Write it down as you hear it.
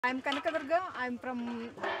I'm Kanaka Durga. I'm from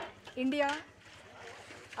India,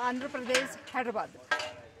 Andhra Pradesh, Hyderabad.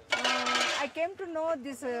 I came to know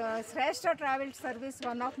this Shrestha travel service,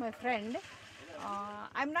 one of my friend.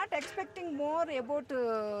 I'm not expecting more about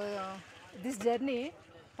this journey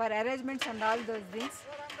for arrangements and all those things,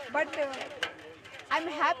 but I'm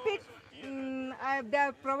happy. They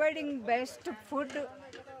are providing best food,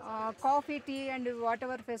 coffee, tea, and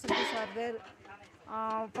whatever facilities are there.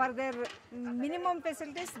 For their minimum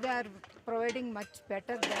facilities, they are providing much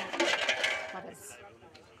better than for us.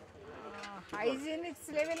 Hygienics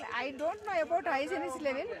level, I don't know about hygienics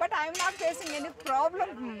level, but I am not facing any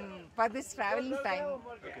problem for this traveling time.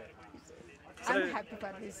 Okay. I am happy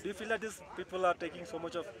for this. Do you feel that these people are taking so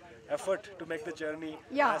much of effort to make the journey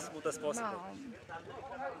as smooth as possible?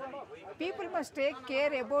 People must take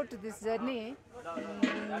care about this journey.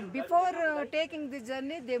 Before taking this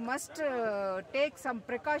journey, they must take some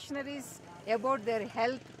precautionaries about their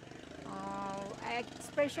health,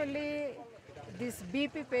 especially these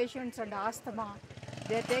BP patients and asthma.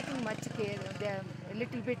 They are taking much care. They are a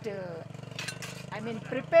little bit,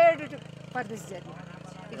 prepared for this journey.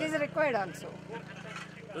 It is required also.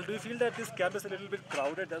 Well, do you feel that this camp is a little bit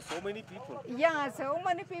crowded? There are so many people. Yeah, so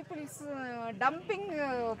many people dumping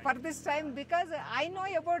for this time, because I know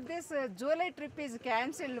about this July trip is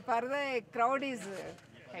cancelled. For the crowd is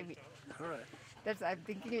heavy. All right. That's, I'm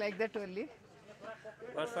thinking like that only.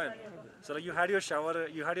 Well, fine. So you had your shower,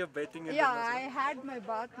 you had your bathing in Yeah, I had my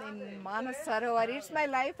bath in Mansarovar. It's my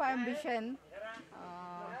life ambition.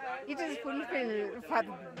 It is fulfilled for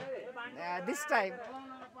this time.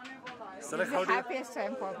 So it's the happiest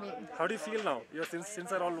time for me. How do you feel now? Your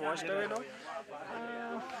sins are all washed away now?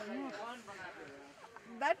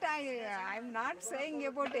 That I'm not saying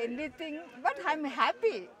about anything, but I'm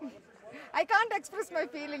happy. I can't express my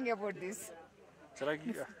feeling about this. So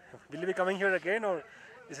will you be coming here again, or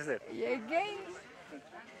this is it? Again,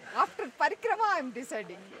 after Parikrama I'm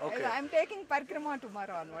deciding. Okay. I'm taking Parikrama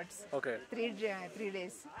tomorrow onwards. Okay. 3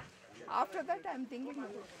 days. After that I'm thinking about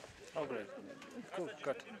it. Oh, great. Cool,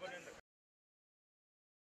 cut.